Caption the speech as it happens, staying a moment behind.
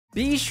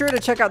Be sure to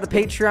check out the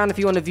Patreon if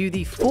you want to view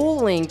the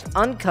full-length,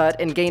 uncut,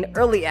 and gain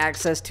early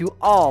access to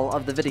all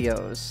of the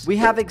videos. We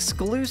have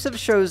exclusive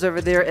shows over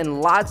there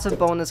and lots of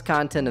bonus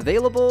content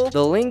available.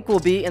 The link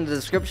will be in the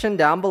description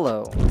down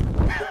below.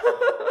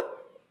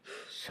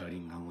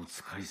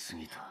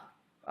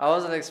 I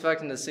wasn't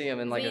expecting to see him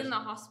in like in the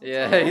hospital.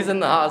 Yeah, he's in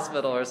the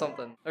hospital or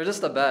something. Or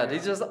just a bed.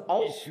 He's just,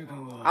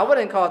 I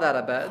wouldn't call that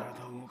a bed.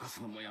 It's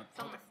on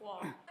the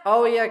floor.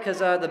 Oh yeah, because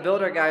the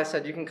builder guy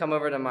said you can come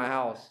over to my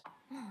house.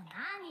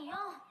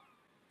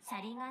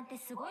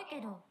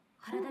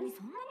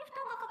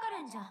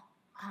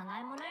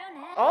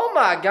 Oh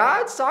my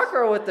god,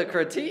 Sakura with the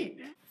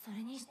critique.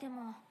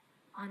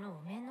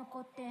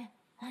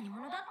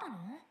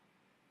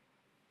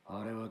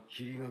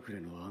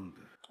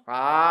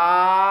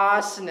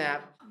 Ah,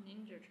 snap.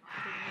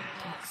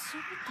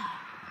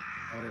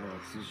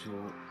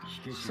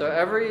 So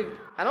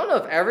I don't know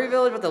if every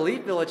village, but the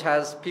Leaf Village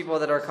has people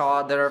that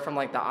are from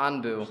like the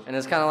Anbu, and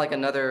it's kind of like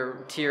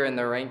another tier in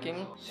their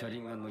ranking.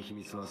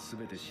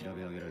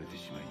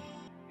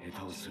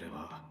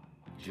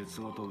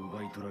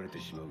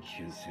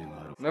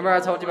 Remember I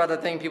told you about the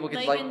thing people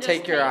could like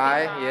take your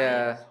eye?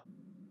 Yeah.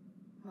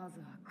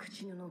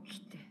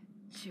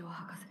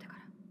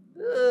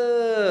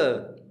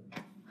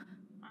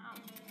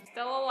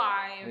 Still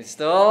alive. He's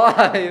still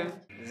alive.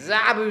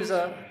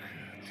 Zabuza.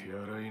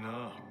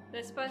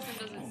 This person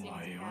doesn't seem to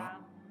care.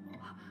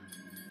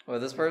 Oh,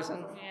 this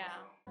person? Yeah.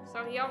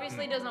 So he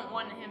obviously doesn't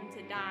want him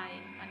to die,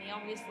 and he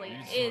obviously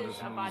is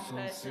a bad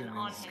person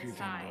on his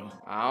side.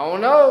 I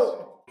don't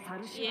know.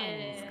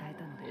 Yeah.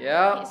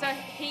 Yeah. So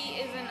he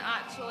isn't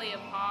actually a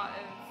part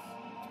of...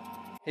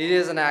 He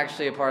isn't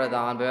actually a part of the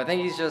Anbu. I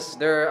think he's just,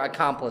 they're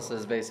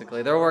accomplices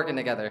basically. They're working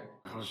together.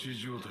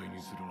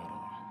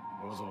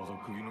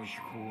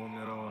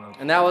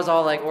 And that was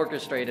all like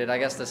orchestrated, I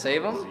guess, to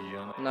save him?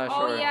 I'm not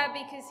sure. Oh yeah,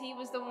 because he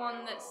was the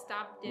one that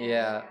stabbed him.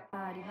 Yeah.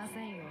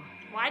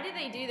 Why did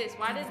they do this?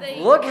 Why did they...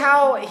 Look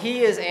how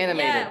he is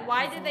animated. Yeah,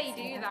 why did they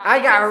do that? I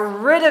got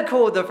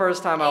ridiculed the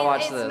first time I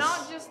watched this. It's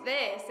not just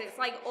this. It's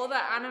like other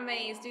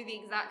animes do the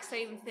exact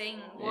same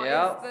thing. What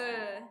yep.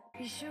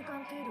 is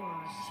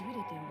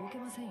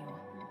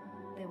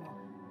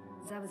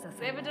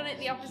they ever done it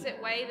the opposite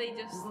way? They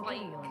just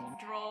like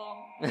draw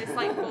this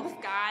like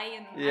buff guy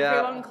and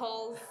everyone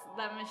calls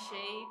them a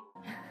she.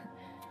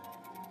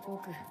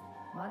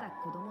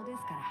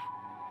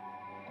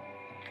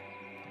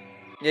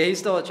 Yeah, he's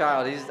still a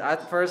child.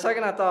 For a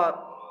second I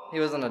thought he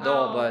was an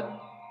adult, but...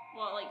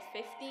 What, like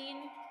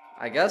 15?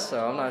 I guess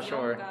so, I'm not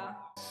sure.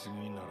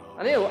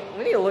 Younger.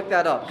 We need to look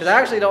that up, because I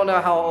actually don't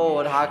know how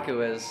old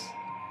Haku is.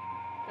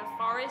 The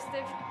Forest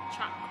of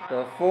Chakra.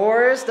 The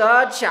Forest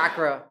of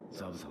Chakra.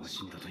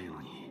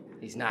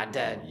 He's not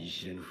dead. Are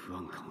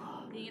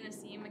you gonna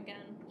see him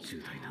again?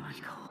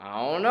 I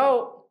don't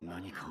know.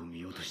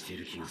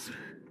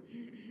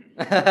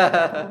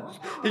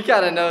 He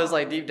kind of knows,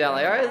 like, deep down,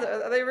 like,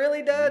 are they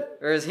really dead?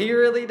 Or is he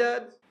really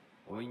dead?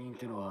 I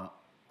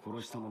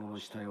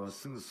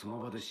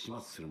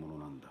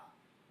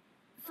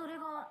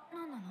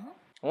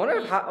wonder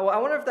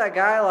if that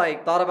guy,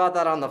 like, thought about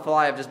that on the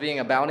fly of just being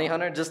a bounty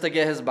hunter, just to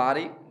get his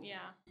body. Yeah.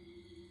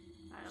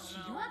 I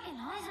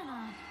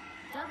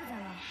don't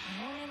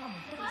know.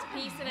 He's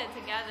piecing it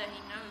together.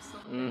 He knows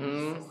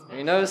something.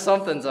 He knows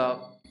something's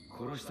up.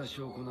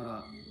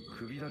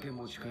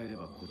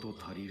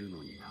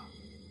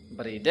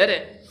 But he did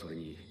it.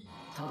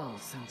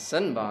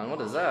 Senbon,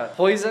 what is that?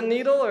 Poison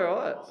needle or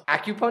what?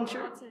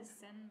 Acupuncture? What's his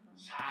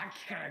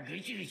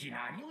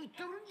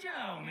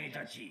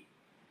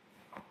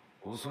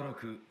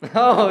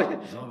Oh, he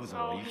knows.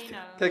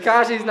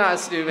 Kakashi's not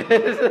stupid.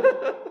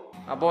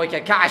 My boy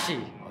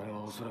Kakashi.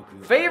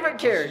 Favorite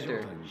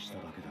character.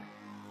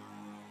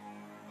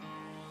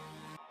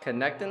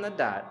 Connecting the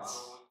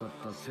dots.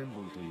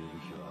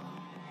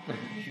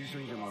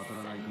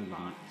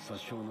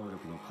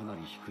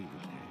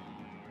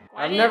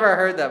 I've never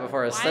heard that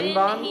before. A Senbon?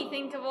 Why didn't he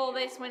think of all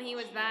this when he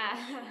was there?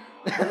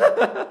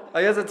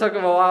 I guess it took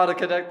him a while to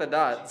connect the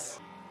dots.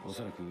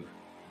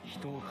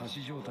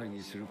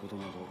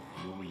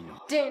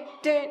 Ding,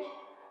 ding,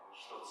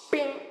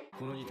 bing.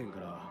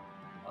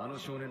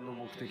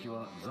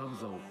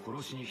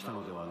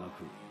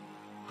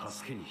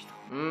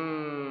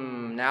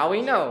 Now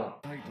we know.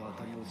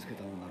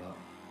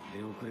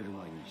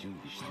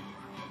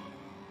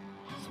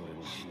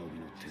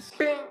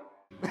 Bing.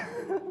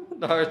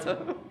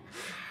 Naruto.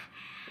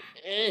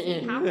 Is he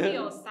happy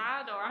or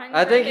sad or angry?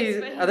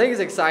 I think he's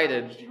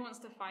excited. He wants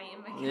to fight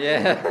him again.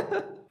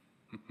 Yeah.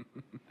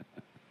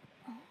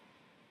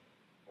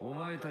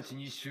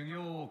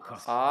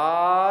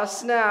 Ah,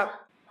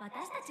 snap. I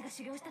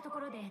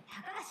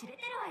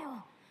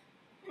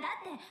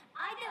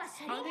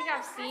don't think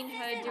I've seen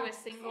her do a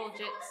single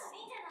jutsu.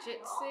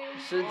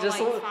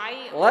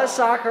 Let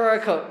Sakura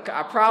cook.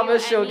 I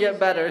promise she'll get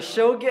better.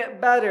 She'll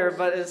get better,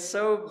 but it's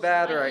so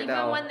bad right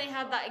now. Even when they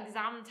had that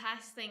exam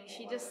test thing,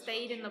 she just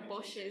stayed in the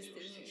bushes,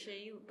 didn't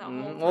she?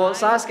 Well,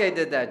 Sasuke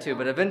did that too,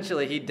 but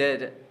eventually he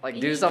did like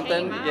do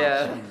something.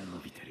 Yeah.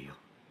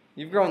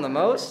 You've grown the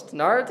most,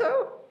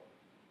 Naruto?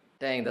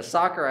 Dang, the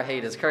Sakura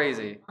hate is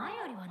crazy.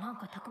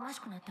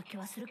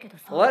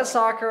 Let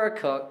Sakura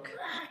cook.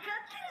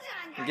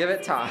 Give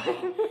it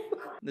time.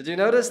 Did you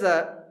notice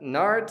that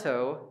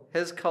Naruto,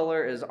 his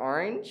color is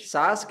orange?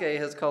 Sasuke,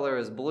 his color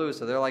is blue,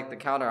 so they're like the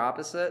counter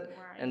opposite.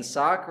 And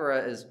Sakura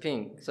is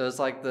pink, so it's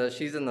like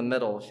she's in the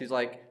middle. She's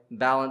like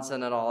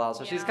balancing it all out.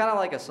 So she's kind of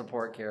like a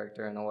support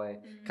character in a way,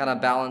 kind of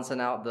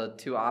balancing out the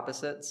two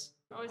opposites.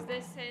 Oh, is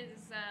this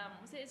his,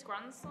 was it his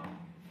grandson?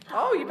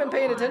 Oh, you've been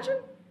paying attention?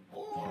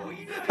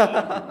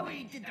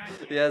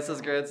 Yeah, it's his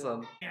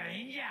grandson.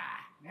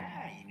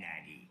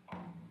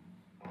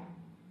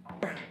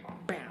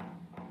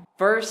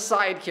 First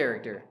side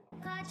character.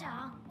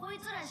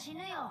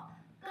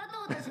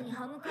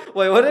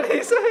 Wait, what did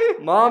he say?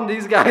 Mom,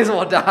 these guys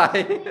will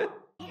die.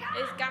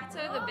 Is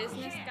Gato the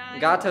business guy?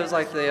 Gato's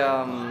like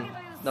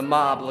the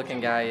mob looking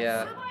guy,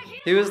 yeah.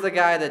 He was the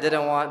guy that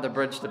didn't want the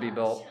bridge to be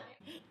built.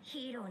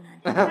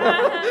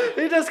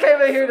 He just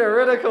came in here to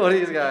ridicule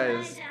these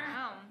guys.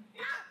 Wow.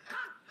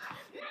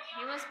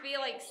 He must be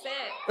like 6.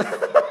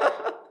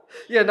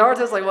 Yeah,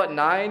 Naruto's like what,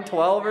 9,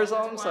 12 or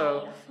something?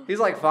 So he's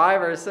like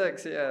 5 or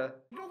 6, yeah.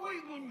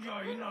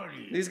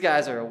 These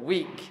guys are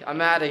weak.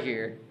 I'm out of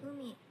here.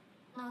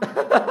 It's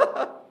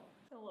a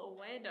little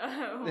weirdo.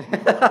 I'll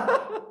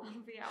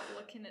be out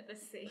looking at the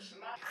sea.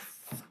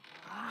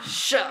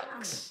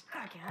 Shucks.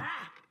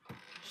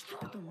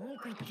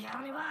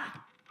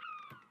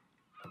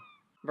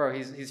 Bro,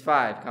 he's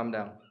 5. Calm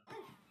down.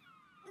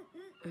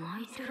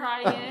 He's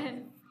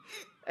crying.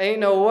 Ain't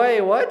no way.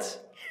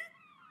 What?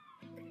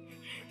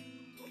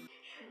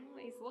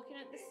 He's looking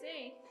at the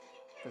sea.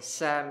 The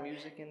sad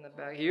music in the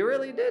back. You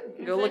really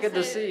did. Go look at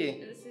the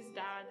sea. This is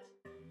Dad.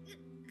 He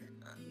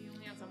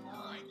only has a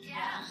mom.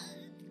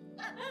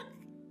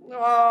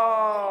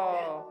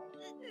 Oh.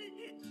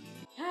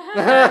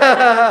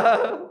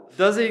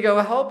 Does he go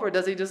help or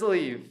does he just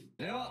leave?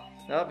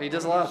 Nope, he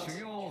just left.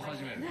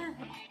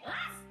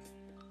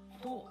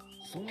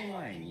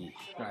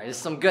 Alright, this is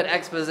some good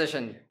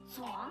exposition.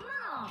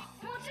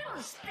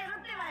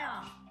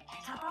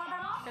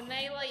 Can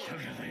they like...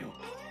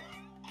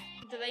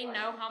 Do they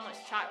know how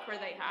much chakra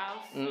they have?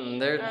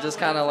 They're just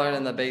kind of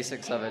learning the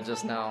basics of it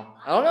just now.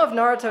 I don't know if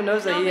Naruto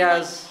knows that he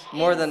has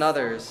more than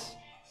others.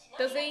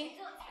 Does he?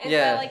 Is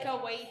Yeah. there like a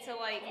way to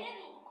like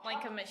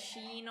a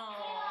machine or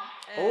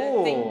a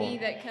thingy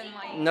that can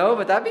like... No,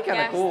 but that'd be kind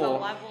of guess cool. the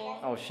level?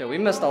 Oh shit, we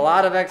missed a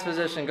lot of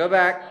exposition. Go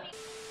back.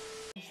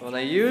 When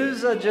they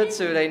use a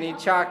jutsu, they need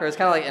chakra. It's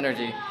kind of like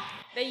energy.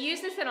 They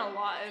use this in a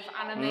lot of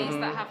animes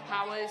that have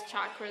powers.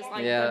 Chakras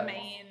like the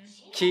main...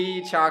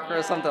 Ki,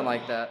 chakra, something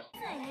like that.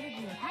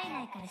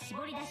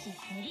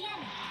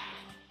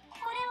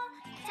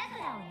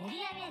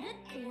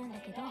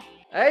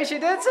 Hey, she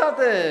did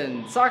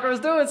something! Sakura's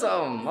doing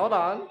something. Hold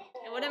on.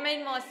 It would have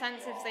made more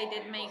sense if they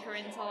did make her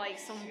into like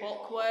some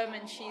bookworm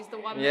and she's the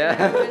one that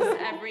knows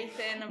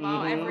everything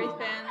about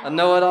everything. A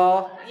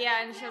know-it-all?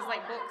 Yeah, and she has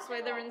like books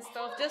with her and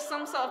stuff. Just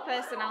some sort of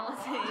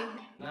personality.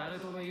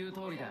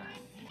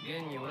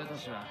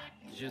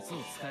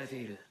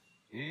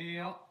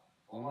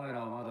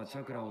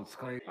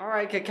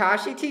 Alright,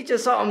 Kakashi, teach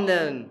us something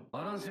then.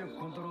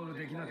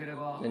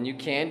 Then you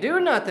can't do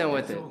nothing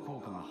with it.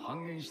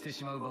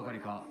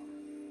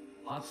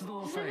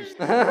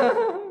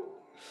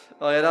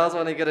 Oh yeah, that was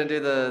when he couldn't do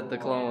the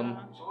clone.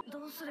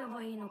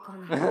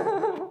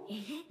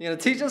 You gonna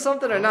teach us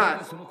something or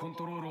not?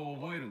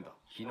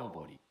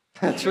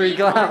 Tree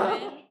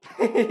clown.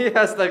 He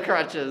has the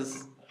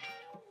crutches.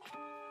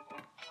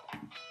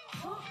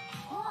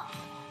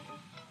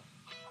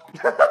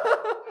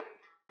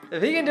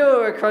 If he can do it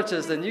with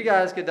crutches, then you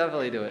guys could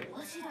definitely do it.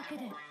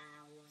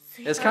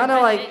 It's kind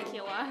of like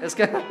it's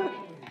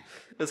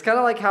kind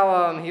of like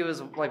how he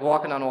was like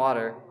walking on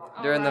water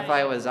during the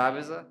fight with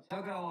Zabuza.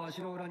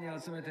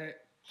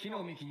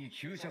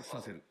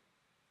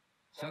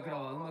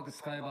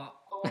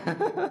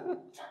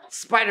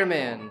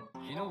 Spider-Man.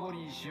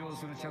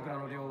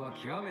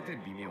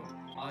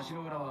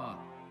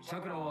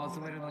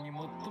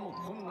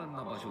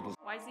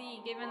 Why is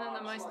he giving them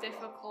the most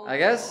difficult? I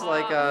guess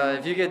like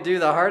if you could do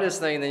the hardest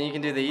thing, then you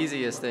can do the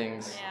easiest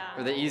things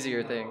or the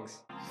easier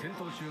things.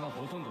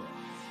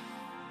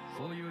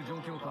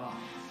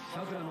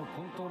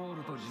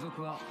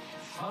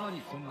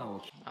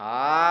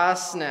 Ah,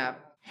 snap.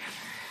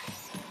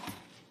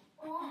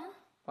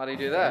 Why do you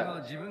do that?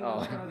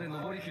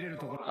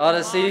 Oh,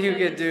 to see who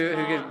could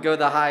go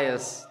the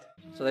highest.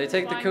 So they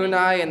take the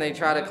kunai and they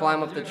try to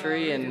climb up the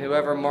tree, and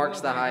whoever marks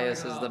the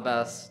highest is the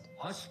best.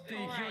 Are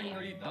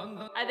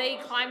they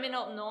climbing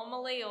up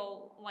normally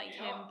or like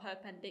him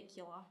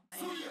perpendicular?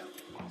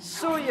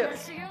 Suya!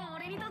 He's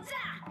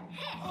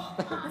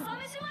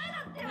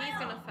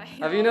gonna fail.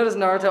 Have you noticed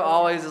Naruto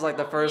always is like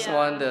the first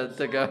one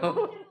to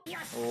go?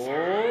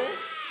 Oh.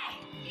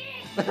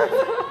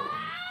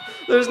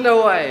 There's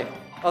no way.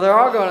 Oh, they're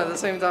all going at the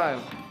same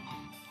time.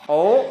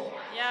 Oh.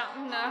 Yeah,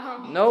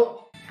 no.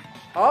 Nope.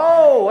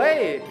 Oh,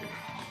 wait.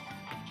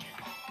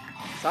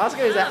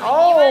 Sasuke's at.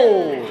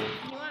 Oh.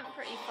 He went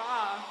pretty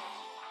far.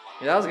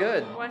 Yeah, that was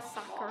good. Where's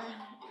Sakura?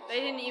 They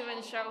didn't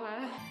even show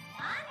her.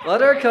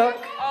 Let her cook.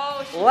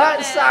 Oh, she Let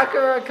did it.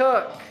 Sakura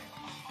cook.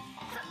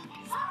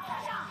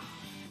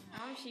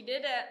 Oh, she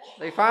did it.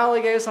 They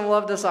finally gave some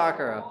love to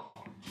Sakura.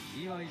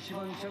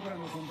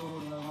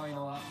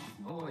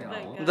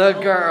 The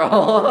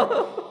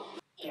girl.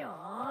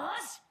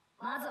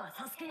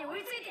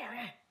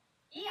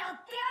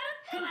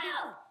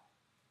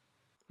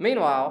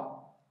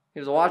 Meanwhile, he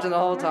was watching the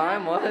whole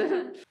time. What?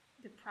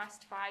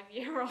 Depressed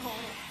 5-year-old.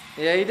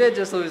 Yeah, he did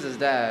just lose his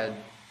dad.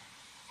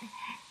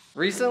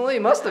 Recently?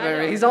 Must have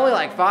been. He's only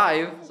like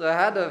 5, so it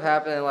had to have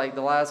happened in like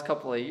the last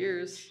couple of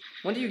years.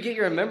 When do you get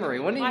your memory?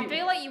 When do you? I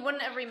feel like you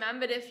wouldn't have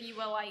remembered if you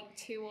were like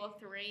 2 or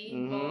 3.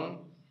 Mm-hmm.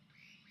 But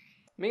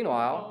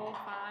Meanwhile. 4,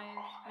 5.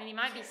 I mean, he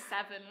might be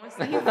 7. We'll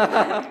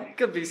see.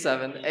 Could be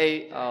 7,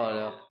 8. I don't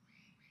know.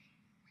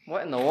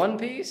 What, in the One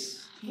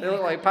Piece? They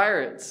look like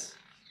pirates.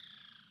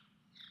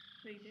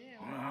 They do.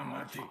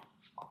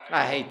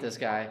 I hate this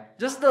guy.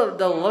 Just the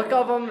look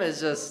of him is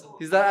just...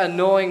 He's that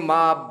annoying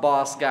mob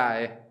boss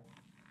guy.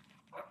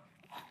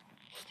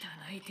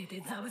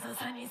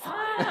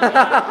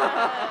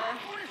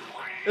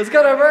 It's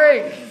gonna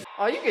break!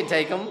 Oh, you can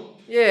take him.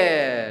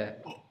 Yeah.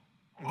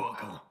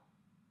 Damn.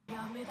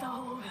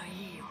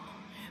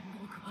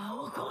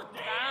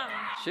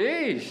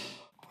 Sheesh.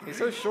 He's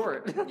so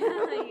short. Yeah,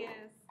 he is.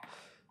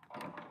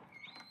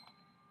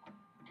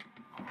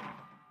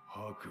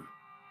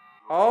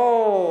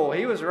 Oh,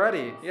 he was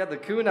ready. He had the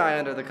kunai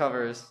under the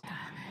covers.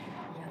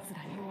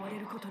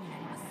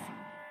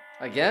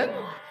 Again?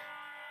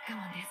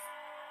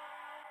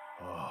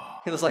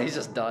 He looks like he's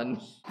just done.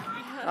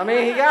 I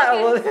mean, he got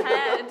a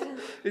little...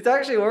 He's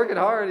actually working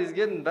hard. He's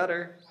getting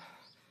better.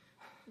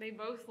 They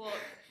both look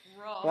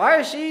rough. Why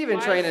is she even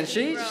training?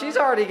 She's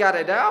already got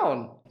it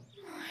down.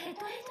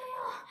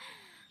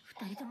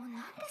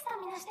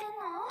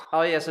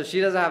 Oh yeah, so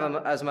she doesn't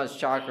have as much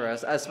chakra,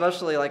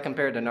 especially like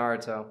compared to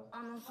Naruto.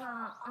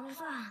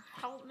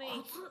 Help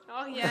me.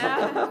 Oh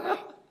yeah.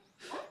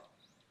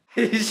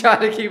 He's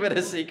trying to keep it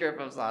a secret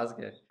from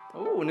Sasuke.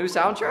 Ooh, new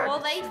soundtrack. Well,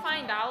 they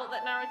find out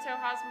that Naruto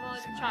has more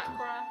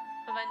chakra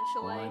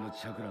eventually.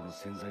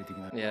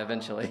 Yeah,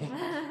 eventually.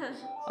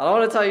 I don't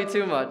want to tell you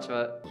too much,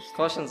 but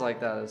questions like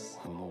that is...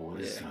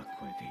 Yeah. It's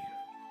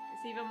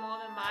even more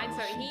than mine,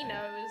 so he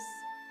knows.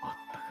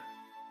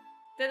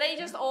 Do they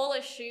just all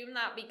assume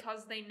that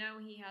because they know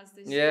he has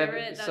this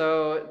spirit? Yeah,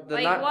 so...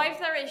 what if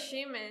they're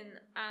assuming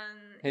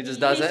and he just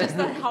does it? He's just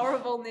a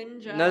horrible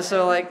ninja. No,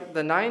 so like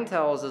the Nine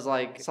Tails is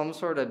like some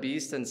sort of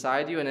beast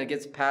inside you and it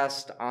gets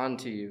passed on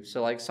to you.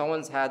 So like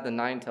someone's had the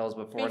Nine Tails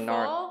before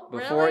Naruto.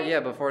 Really? Yeah,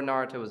 before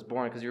Naruto was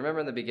born. Because you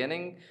remember in the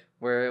beginning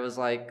where it was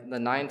like the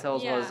Nine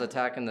Tails was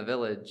attacking the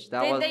village.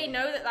 Did they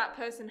know that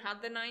person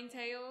had the 9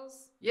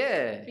 tails?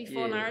 Yeah.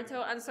 Before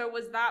Naruto, and so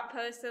was that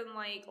person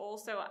like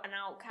also an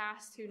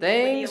outcast who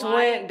things nobody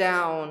went liked?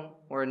 down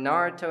where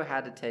Naruto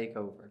had to take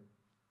over.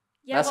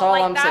 Yeah, that's but all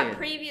like I'm that saying.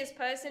 Previous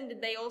person,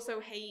 did they also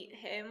hate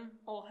him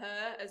or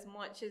her as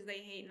much as they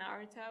hate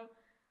Naruto?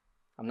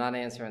 I'm not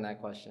answering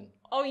that question.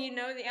 Oh, you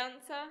know the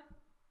answer?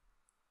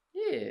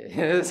 Yeah,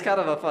 it's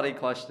kind of a funny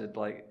question.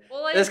 Like,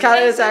 well, like it's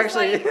kind of, it's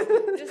actually, like,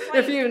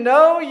 if you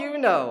know, you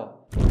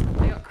know.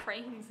 They got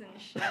cranes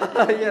and shit.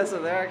 Yeah, so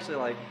they're actually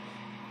like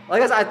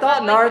I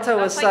thought Naruto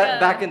was set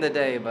back in the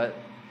day, but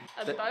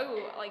a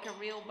boat, like a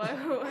real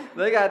boat.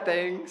 They got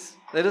things.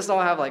 They just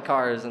don't have like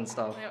cars and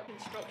stuff. They got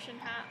construction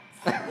hats.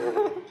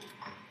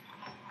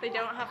 They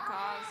don't have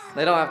cars.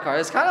 They don't have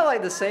cars. It's kind of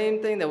like the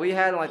same thing that we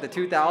had in like the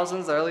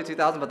 2000s, the early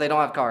 2000s, but they don't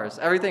have cars.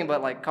 Everything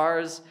but like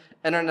cars,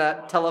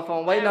 internet,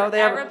 telephone. Wait, no, they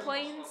have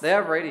airplanes. They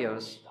have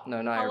radios.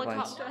 No, not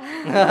Helicopter.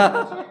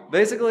 Airplanes.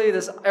 Basically,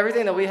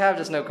 everything that we have,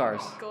 just no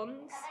cars.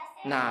 Guns.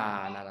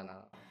 Nah.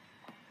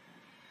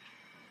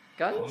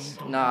 Guns?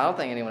 No, I don't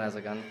think anyone has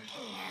a gun.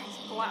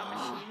 Black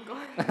machine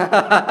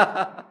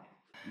gun.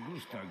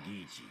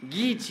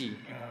 Geechee.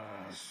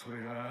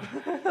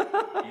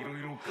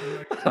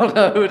 I don't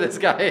know who this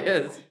guy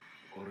is.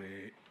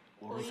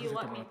 Will you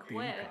let me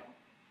quit?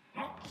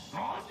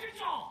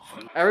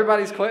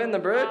 Everybody's quitting the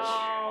bridge?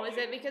 Oh, is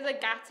it because of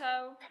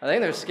Gato? I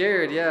think they're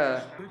scared,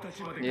 yeah.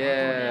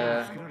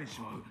 Yeah.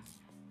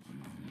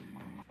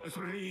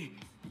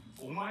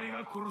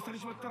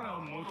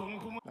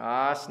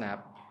 Ah,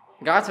 snap.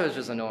 Gato is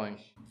just annoying.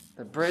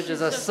 The bridge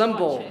is a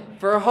symbol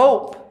for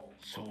hope.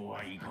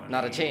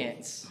 Not a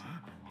chance.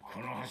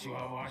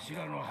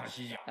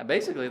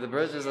 Basically, the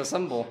bridge is a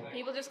symbol.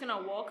 People just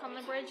gonna walk on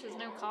the bridge? There's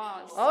no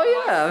cars. Oh,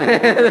 yeah.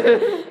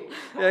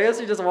 Yeah, I guess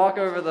you just walk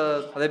over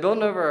the... Are they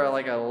building over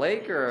like a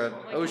lake or an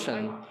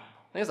ocean?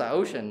 I think it's an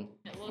ocean.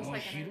 It looks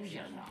like an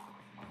ocean.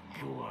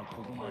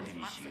 It's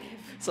massive.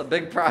 It's a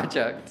big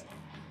project.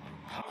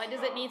 Like,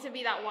 does it need to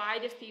be that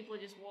wide if people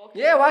just walk?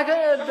 Yeah, why couldn't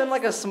it have been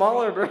like a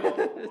smaller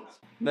bridge?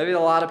 Maybe a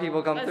lot of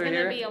people come through here.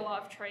 There's gonna be a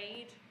lot of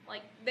trade.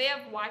 Like, they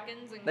have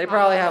wagons and They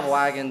probably have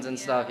wagons and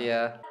stuff,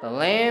 yeah. The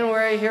land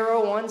where a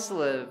hero once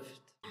lived.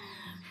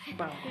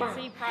 Is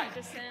he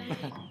practicing?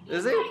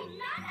 Is he?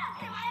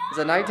 Is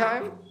it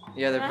nighttime?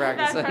 Yeah, they're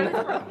practicing.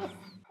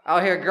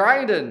 Out here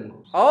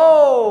grinding.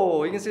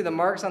 Oh, you can see the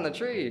marks on the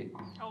tree.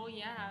 Oh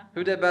yeah.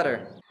 Who did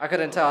better? I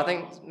couldn't tell. I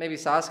think maybe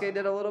Sasuke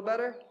did a little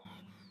better.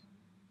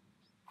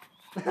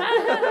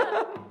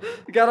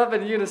 Got up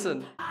in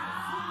unison.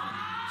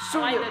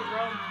 Like the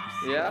drums.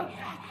 Yeah.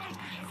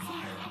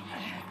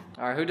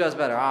 All right, who does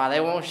better? Ah, they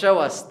won't show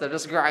us. They're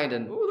just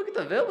grinding. Ooh, look at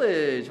the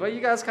village. Well,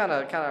 you guys kind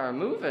of are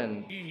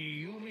moving.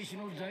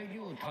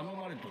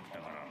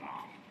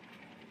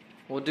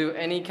 We'll do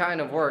any kind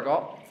of work.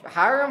 Oh,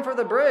 hire them for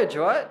the bridge.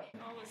 What?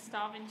 All the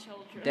starving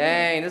children.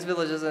 Dang, this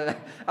village isn't.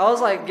 I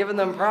was like giving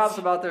them props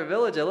about their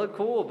village. It looked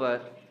cool,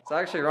 but it's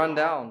actually run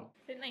down.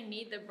 I think they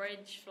need the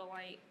bridge for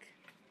like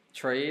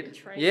Trade?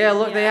 Yeah,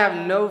 look, they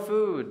have no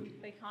food.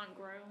 They can't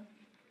grow.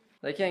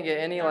 They can't get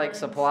any like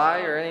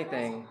supply or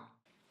anything.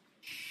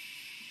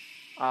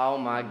 Oh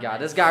my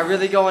god, this guy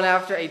really going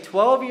after a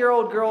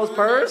 12-year-old girl's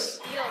purse?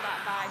 Steal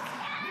that bag.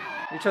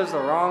 You chose the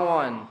wrong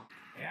one.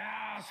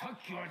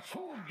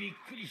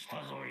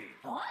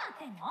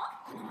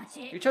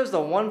 You chose the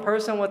one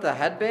person with the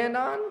headband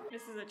on?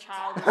 This is a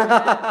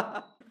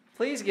child.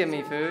 Please give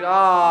me food.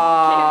 Oh,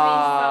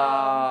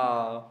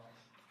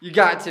 you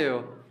got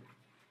to.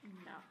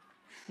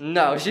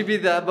 No, she'd be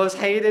the most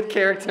hated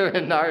character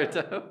in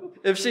Naruto.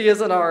 If she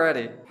isn't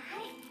already.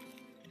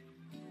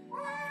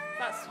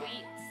 That's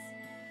sweets.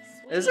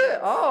 Is it?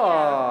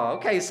 Oh,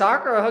 okay.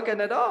 Sakura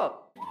hooking it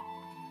up.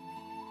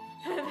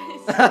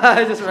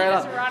 I just ran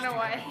off. Just run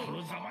away.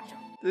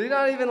 Did he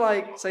not even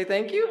like say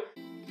thank you?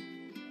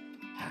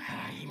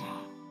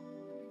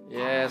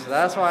 Yeah, so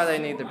that's why they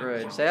need the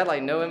bridge. They had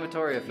like no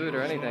inventory of food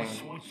or anything.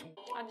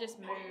 I just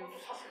moved.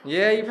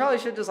 Yeah, you probably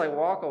should just like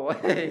walk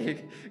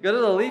away. Go to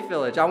the Leaf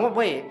Village.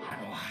 Wait.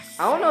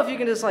 I don't know if you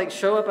can just like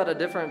show up at a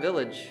different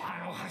village.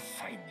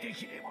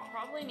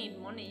 Probably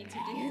need money to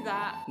do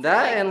that.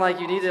 That and like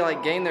you need to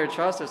like gain their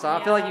trust or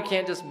something. I feel like you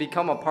can't just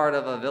become a part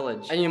of a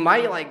village. And you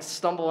might like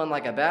stumble in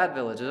like a bad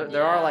village.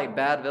 There are like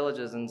bad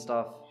villages and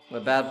stuff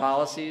with bad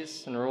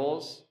policies and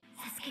rules.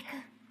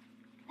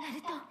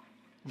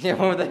 Yeah,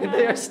 well,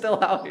 they are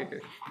still out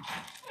here.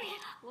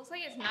 Looks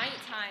like it's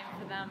nighttime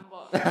for them,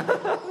 but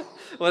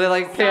well, they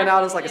like pan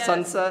out as like a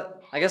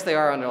sunset. I guess they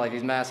are under like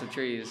these massive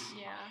trees.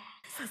 yeah.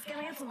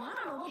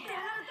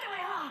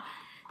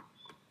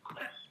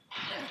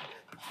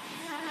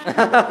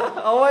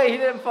 Oh wait, he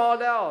didn't fall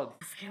down.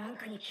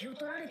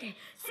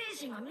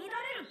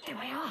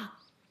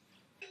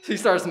 He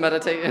starts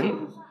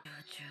meditating.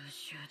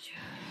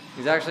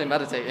 He's actually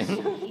meditating.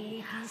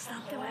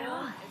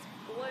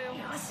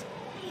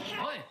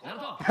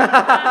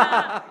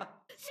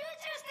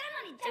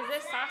 Is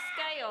this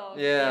Sasuke or?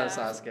 Yeah,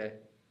 Sasuke.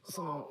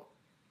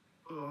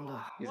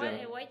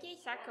 What did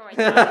Sakura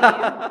do?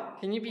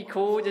 Can you be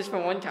cool just for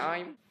one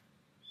time?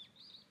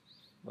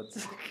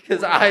 What's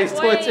his eyes Wait,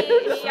 twitching?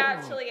 he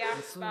actually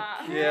asked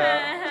that.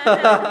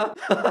 Yeah.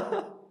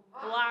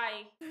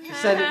 Why?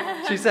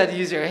 She said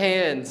use your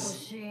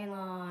hands.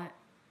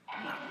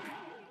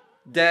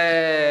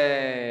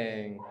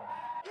 Dang.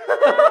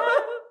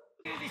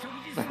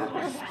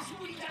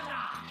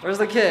 Where's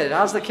the kid?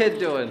 How's the kid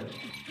doing?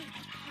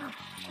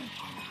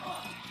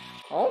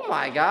 Oh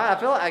my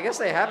god, I guess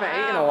they haven't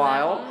eaten in a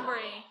while.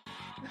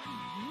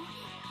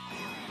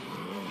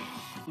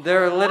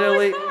 They're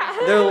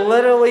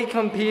literally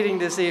competing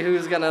to see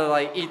who's gonna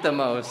like eat the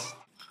most.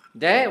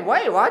 Dang,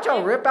 wait, why'd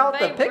y'all rip out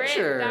the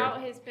picture? Ripped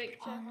out his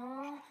picture.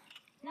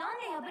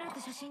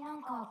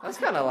 That's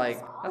kinda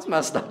like, that's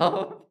messed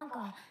up.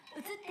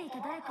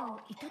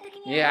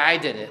 Yeah, I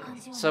did it.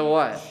 So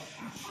what?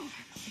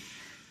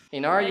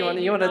 Inar, you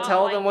want to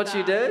tell them what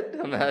you did?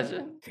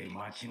 Imagine. Oh,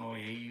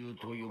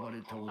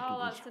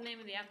 that's the name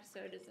of the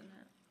episode, isn't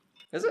it?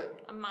 Is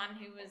it? A man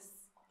who was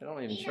They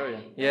don't even show you.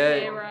 a Yeah,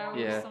 hero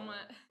yeah. or something.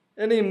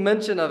 Any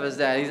mention of his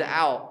dad, he's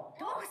out.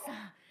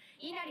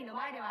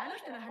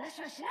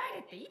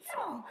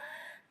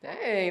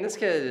 Dang, this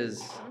kid is...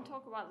 Don't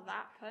talk about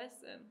that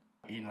person.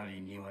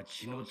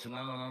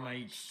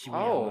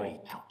 Oh.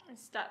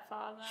 His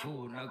stepfather.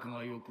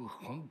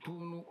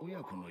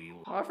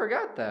 Oh, I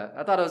forgot that.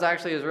 I thought it was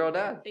actually his real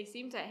dad. They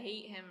seem to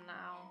hate him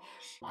now.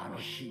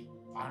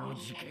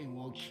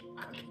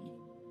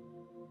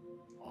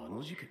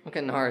 Look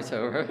at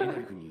Naruto, bro.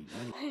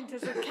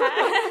 Does a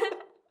cat?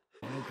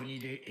 The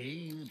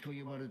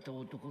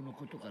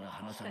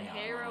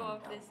hero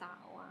of this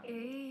hour.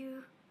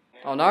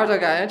 Oh, Naruto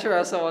got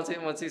interested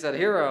once he said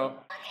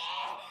hero.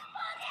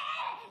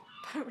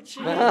 Oh, it's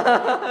a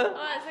cat.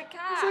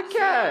 It's a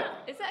cat.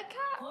 Is that a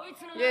cat?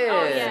 Yeah.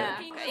 Oh, yeah.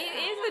 It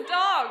is a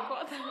dog.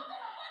 What the?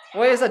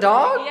 Wait, it's a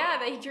dog? Yeah,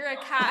 they drew a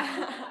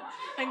cat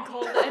and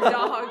called it a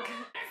dog.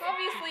 It's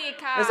obviously a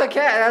cat. It's a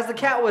cat. It has the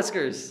cat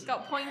whiskers. It's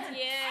got pointy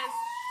ears.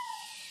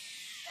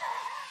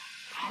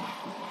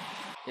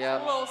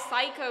 Yeah. A little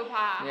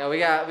psychopath. Yeah, we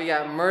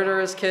got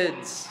murderous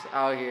kids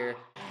out here.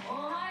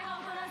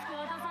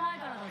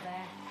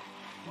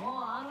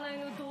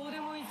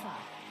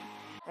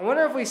 I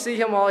wonder if we see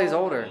him while he's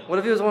older. What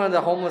if he was one of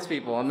the homeless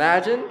people?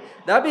 Imagine.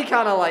 That'd be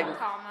kind of like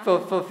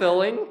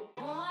fulfilling.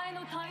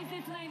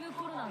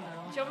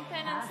 Jump in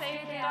and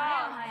save the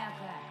dog.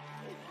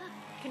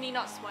 Can he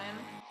not swim?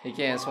 He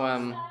can't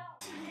swim.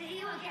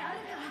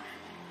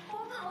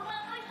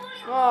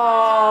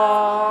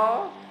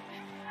 Aww.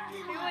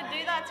 Who would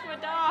do that to a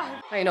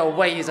dog? Ain't no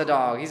way he's a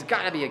dog. He's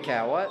gotta be a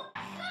cat. What?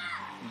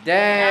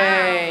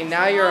 Dang,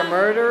 now you're a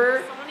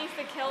murderer? Someone needs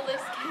to kill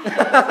this kid.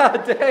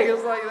 Dang,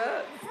 it's like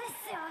that.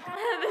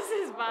 This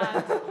is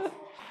bad.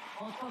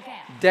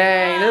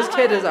 Dang, this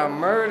kid is a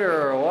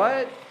murderer.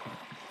 What?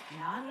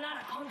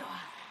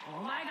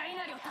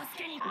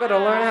 Better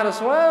learn how to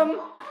swim.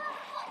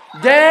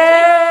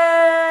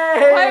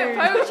 Dang!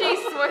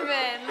 Pochi's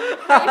swimming.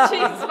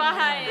 Pochi's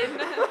fine.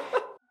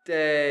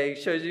 Dang,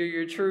 shows you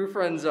your true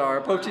friends are.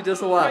 Pochi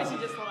just left.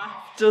 Pochi just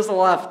left. Just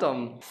left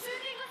him.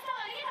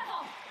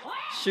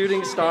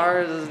 Shooting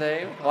Star is his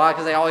name. Why?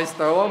 Because they always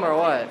throw him or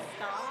what?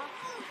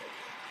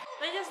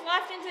 They just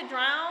left him to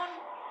drown.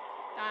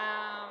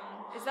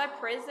 Is there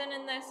prison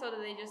in this, or do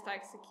they just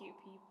execute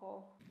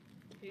people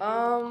who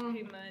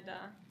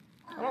murder?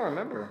 I don't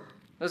remember.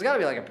 There's got to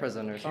be like a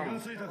prison or something.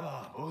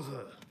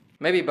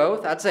 Maybe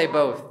both? I'd say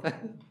both.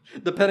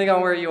 Depending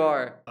on where you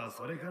are.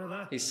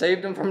 He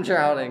saved him from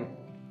drowning.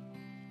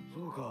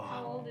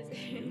 How old is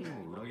he?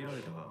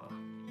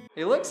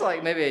 He looks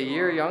like maybe a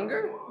year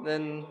younger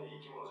than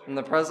in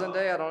the present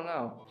day. I don't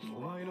know.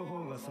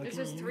 This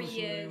was 3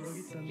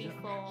 years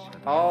before.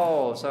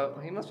 Oh, so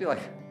he must be like...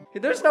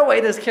 There's no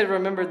way this kid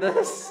remembered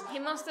this. He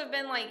must have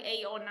been like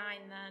 8 or 9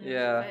 then.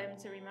 Yeah. For him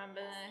to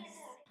remember this.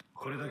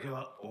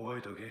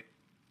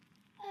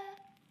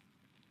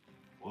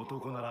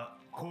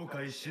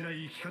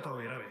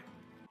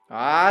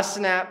 Ah,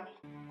 snap.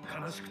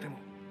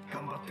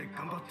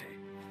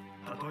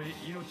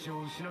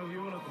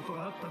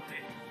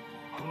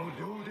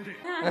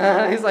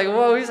 He's like,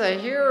 whoa, he's a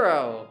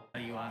hero.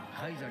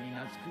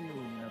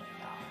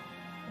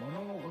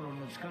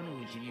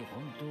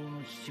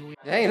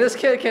 Dang, this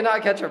kid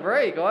cannot catch a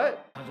break.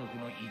 What?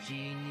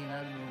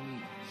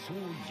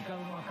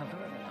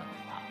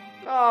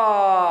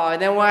 Oh,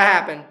 and then what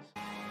happened?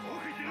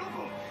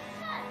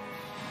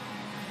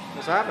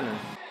 What's happening?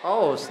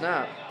 Oh,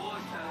 snap.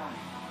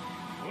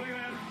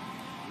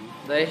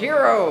 The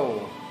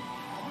hero.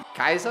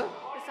 Kaiser?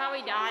 That's how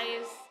he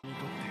dies.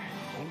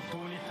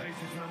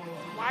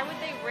 Why would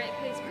they rip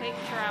his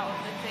picture out of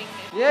the thing?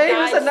 Yeah, he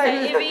was a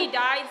nice... If he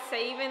died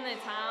saving the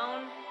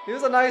town. He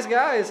was a nice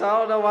guy, so I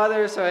don't know why they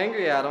were so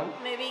angry at him.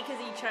 Maybe because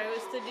he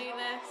chose to do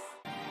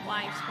this.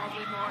 Life's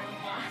probably more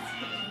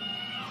important.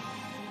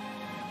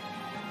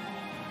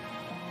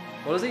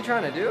 What was he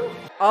trying to do?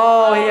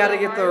 Oh, he had to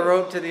get the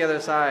rope to the other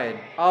side.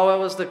 Oh, it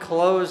was to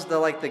close the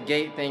the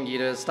gate thingy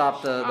to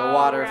stop the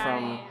water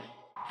from...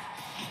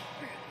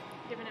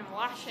 Giving him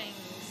washings.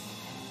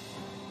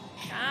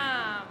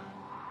 Damn.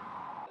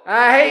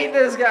 I hate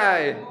this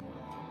guy.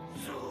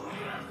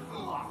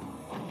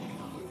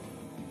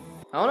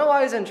 I don't know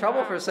why he's in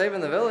trouble for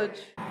saving the village.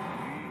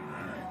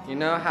 You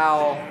know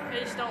how... They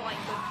just don't like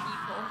good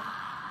people.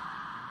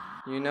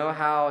 You know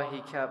how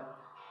he kept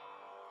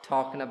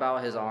talking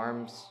about his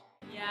arms?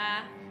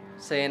 Yeah.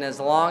 Saying, as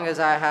long as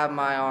I have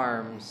my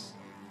arms,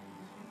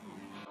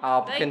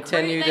 I'll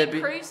continue to be...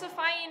 They're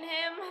crucifying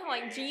him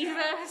like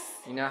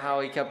Jesus. You know how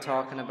he kept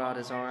talking about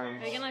his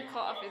arms? They're gonna cut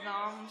off his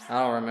arms. I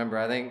don't remember.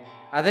 I think,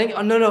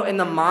 oh no, in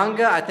the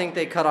manga, I think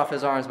they cut off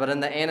his arms, but in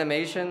the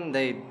animation,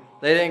 they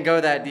didn't go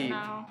that deep.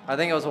 No. I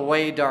think it was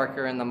way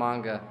darker in the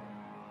manga.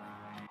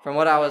 From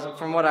what I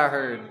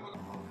heard.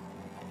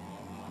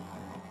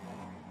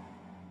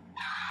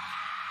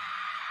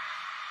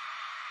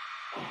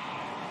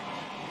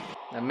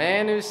 The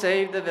man who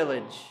saved the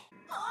village.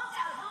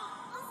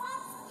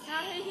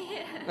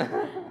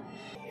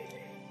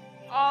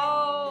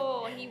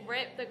 Oh, he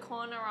ripped the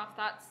corner off.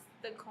 That's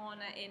the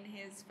corner in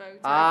his photo.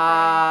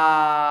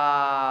 Ah.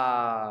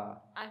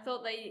 I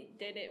thought they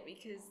did it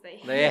because they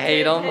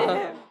hate him.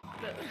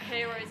 The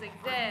heroes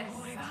exist.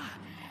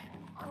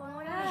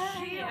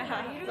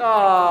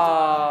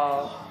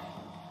 Oh.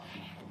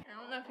 I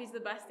don't know if he's the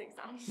best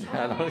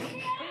example.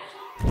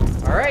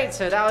 Alright,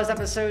 so that was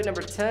episode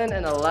number 10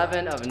 and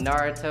 11 of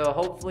Naruto.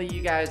 Hopefully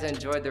you guys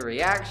enjoyed the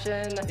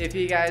reaction. If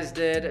you guys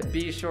did,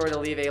 be sure to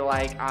leave a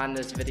like on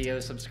this video,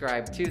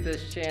 subscribe to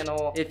this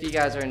channel. If you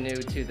guys are new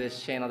to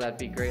this channel, that'd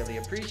be greatly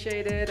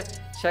appreciated.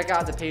 Check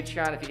out the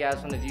Patreon if you guys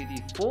want to view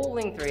the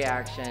full-length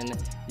reaction.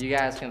 You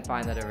guys can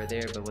find that over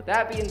there. But with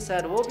that being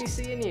said, we'll be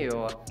seeing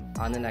you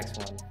on the next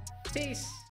one. Peace!